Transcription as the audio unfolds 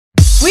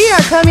We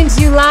are coming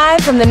to you live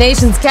from the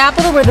nation's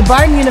capital, where the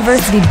Barton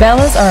University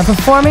Bellas are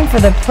performing for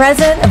the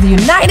President of the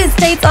United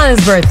States on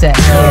his birthday.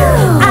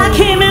 I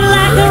came in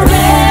like a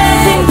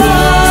wrecking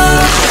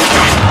ball.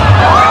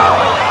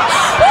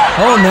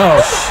 Oh no,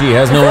 she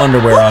has no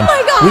underwear on. Oh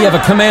my God. We have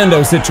a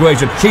commando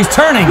situation. She's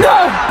turning.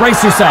 No.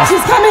 Brace yourself.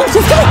 She's coming,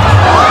 she's coming.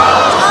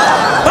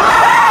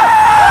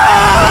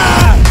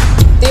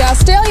 The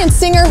Australian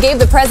singer gave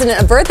the president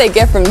a birthday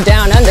gift from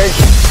down under.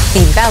 The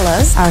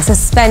Bellas are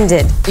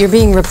suspended. You're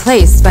being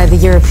replaced by the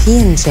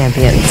European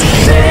champions.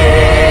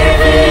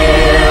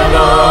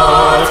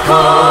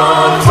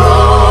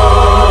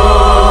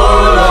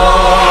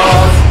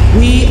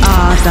 We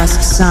are the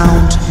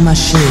sound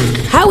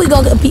machine. How we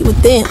gonna compete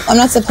with them? I'm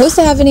not supposed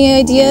to have any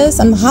ideas.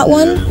 I'm the hot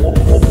one.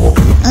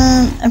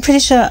 I'm pretty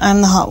sure I'm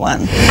the hot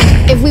one.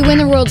 If we win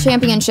the world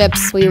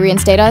championships, will you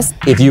reinstate us?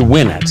 If you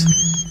win it.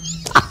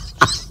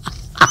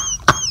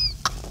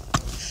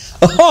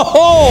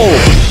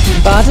 Oh!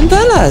 Barton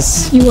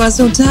Bellas, you are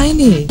so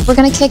tiny. We're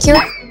gonna kick your...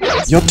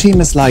 Your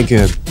team is like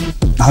a,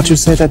 how do you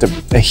say that?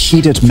 A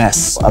heated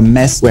mess. A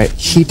mess where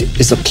heat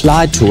is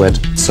applied to it.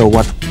 So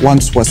what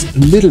once was a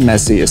little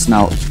messy is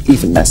now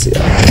even messier.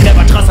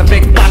 Never trust a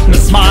big button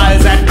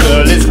smiles, that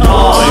girl is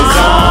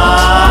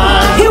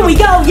poison. Here we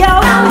go,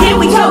 yo. Here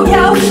we go,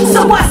 yo.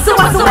 So what's the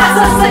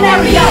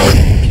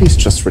scenario? Please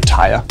just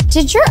retire.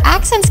 Did your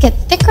accents get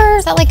thicker?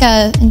 Is that like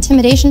a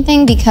intimidation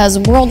thing? Because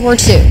World War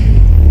II.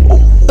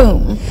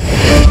 Boom.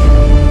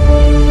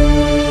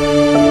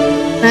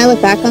 When I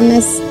look back on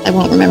this, I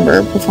won't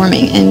remember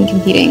performing and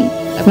competing.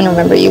 I'm gonna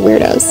remember you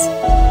weirdos.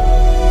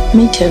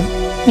 Me too.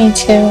 Me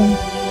too.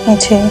 Me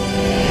too.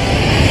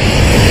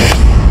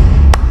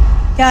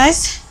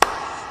 Guys,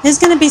 there's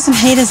gonna be some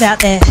haters out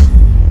there.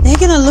 They're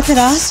gonna look at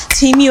us,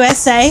 Team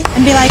USA,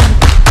 and be like,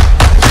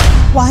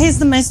 why is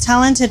the most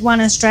talented one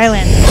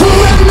Australian? Who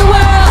run the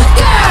world?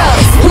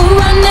 Girls! Who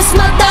run this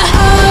mother?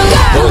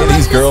 Boy,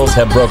 these girls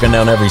have broken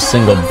down every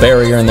single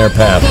barrier in their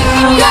path. Who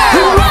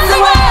run the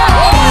world?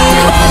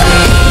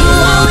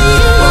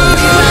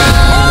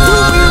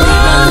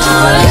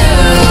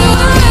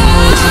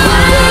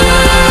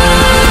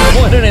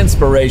 What an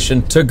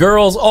inspiration to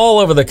girls all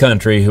over the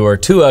country who are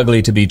too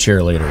ugly to be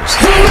cheerleaders.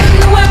 Who run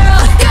the world?